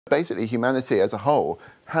Basically, humanity as a whole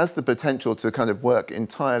has the potential to kind of work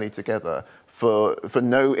entirely together for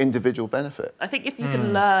no individual benefit. I think if you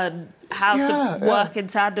can learn how to work in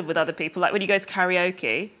tandem with other people, like when you go to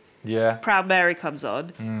karaoke, Proud Mary comes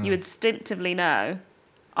on, you instinctively know,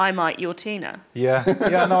 I might, you're Tina. Yeah,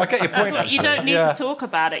 no, I get your point. You don't need to talk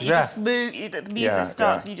about it. You just move, the music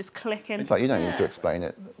starts and you just click in. It's like you don't need to explain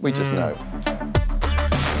it. We just know.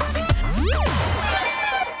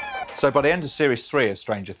 So by the end of Series 3 of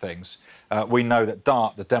Stranger Things, we know that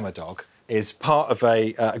Dart, the Demodog, is part of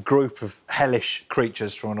a group of hellish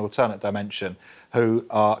creatures from an alternate dimension who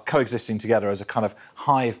are coexisting together as a kind of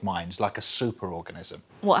hive mind, like a superorganism.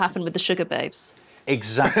 What happened with the sugar babes?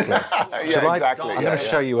 Exactly. Exactly. I'm going to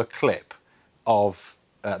show you a clip of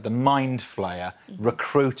the Mind Flayer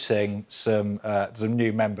recruiting some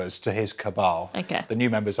new members to his cabal. OK. The new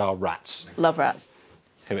members are rats. Love rats.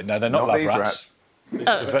 No, they're not love rats. These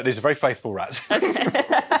are very faithful rats. OK.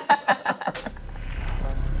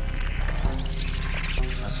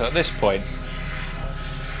 So at this point,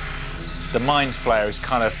 the Mind Flayer is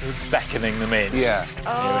kind of beckoning them in. Yeah. Here we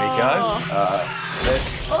go.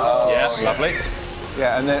 Yeah, lovely.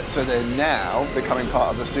 Yeah, and so they're now becoming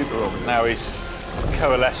part of the superorganism. Now he's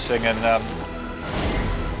coalescing and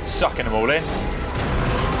sucking them all in.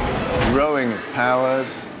 Growing his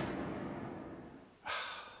powers.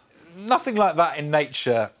 Nothing like that in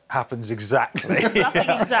nature happens exactly. Nothing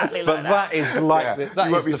exactly like but that is like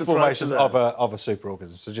that is the formation of a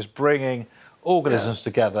superorganism. So just bringing organisms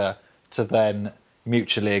together to then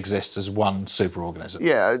mutually exist as one superorganism.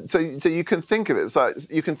 Yeah, so you can think of it. It's like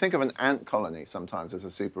you can think of an ant colony sometimes as a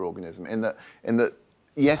superorganism in that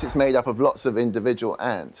yes, it's made up of lots of individual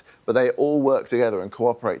ants, but they all work together and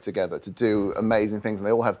cooperate together to do amazing things, and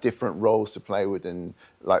they all have different roles to play within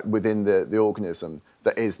the organism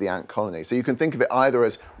that is the ant colony. So you can think of it either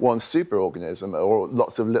as one superorganism or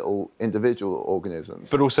lots of little individual organisms.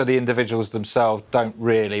 But also the individuals themselves don't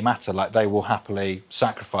really matter. Like they will happily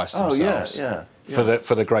sacrifice themselves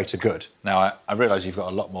for the greater good. Now I realise you've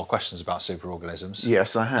got a lot more questions about superorganisms.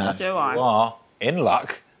 Yes, I have. Do I? You are in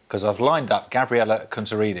luck, because I've lined up Gabriella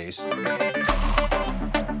Countourides.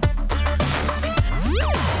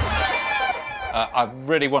 I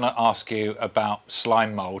really want to ask you about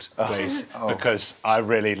slime mould, please, because I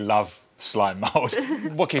really love slime mould.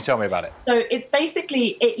 What can you tell me about it? So it's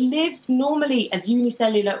basically, it lives normally as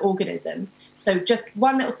unicellular organisms, so just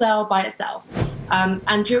one little cell by itself.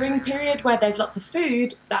 And during a period where there's lots of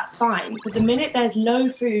food, that's fine. But the minute there's low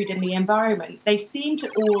food in the environment, they seem to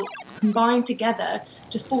all combine together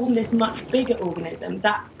to form this much bigger organism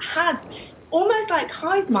that has almost like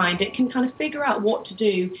hive mind. It can kind of figure out what to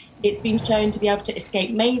do. It's been shown to be able to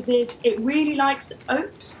escape mazes. It really likes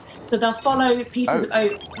oats. So they'll follow pieces of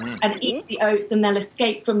oat and eat the oats, and they'll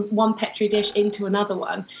escape from one Petri dish into another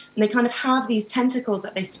one. And they kind of have these tentacles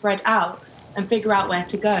that they spread out and figure out where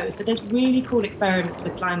to go. So there's really cool experiments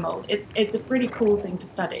with slime mould. It's a pretty cool thing to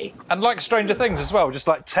study. And like Stranger Things as well, just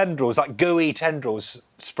like tendrils, like gooey tendrils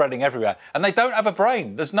spreading everywhere. And they don't have a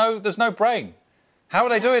brain. There's no brain. How are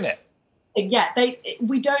they doing it? Yeah,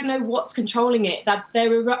 we don't know what's controlling it. That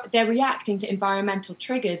they're reacting to environmental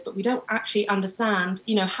triggers, but we don't actually understand.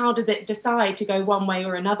 You know, how does it decide to go one way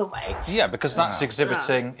or another way? Yeah, because that's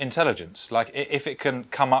exhibiting intelligence. Like if it can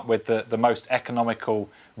come up with the most economical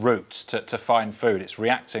routes to find food, it's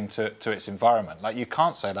reacting to its environment. Like you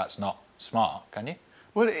can't say that's not smart, can you?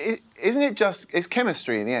 Well, isn't it just, it's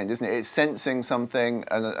chemistry in the end, isn't it? It's sensing something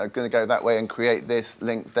and going to go that way and create this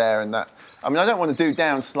link there and that. I mean, I don't want to do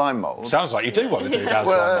down slime moulds. Sounds like you do want to do down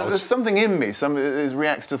slime moulds. There's something in me, that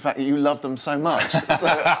reacts to the fact that you love them so much. So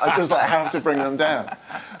I just have to bring them down.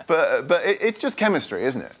 But it's just chemistry,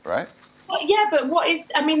 isn't it, right? Well, yeah, but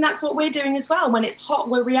that's what we're doing as well. When it's hot,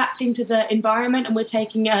 we're reacting to the environment and we're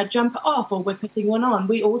taking a jumper off or we're putting one on.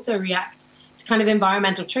 We also react to kind of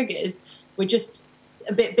environmental triggers. We're just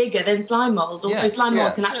a bit bigger than slime mould, although slime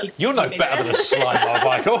mould can actually... You're no better than a slime mould,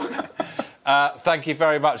 Michael. Thank you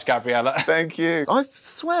very much, Gabriella. Thank you. I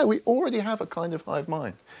swear we already have a kind of hive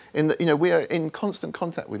mind in that, we are in constant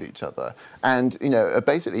contact with each other, and,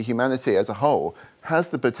 basically humanity as a whole has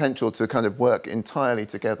the potential to kind of work entirely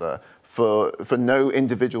together for no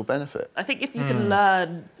individual benefit. I think if you can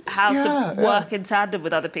learn how to work in tandem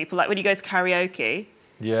with other people, like when you go to karaoke,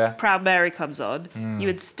 Proud Mary comes on, you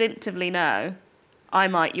instinctively know, I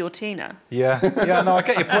might, you're Tina. Yeah, no, I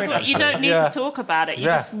get your point. You don't need to talk about it. You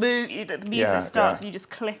just move, the music starts and you just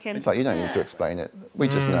click in. It's like you don't need to explain it. We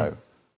just know.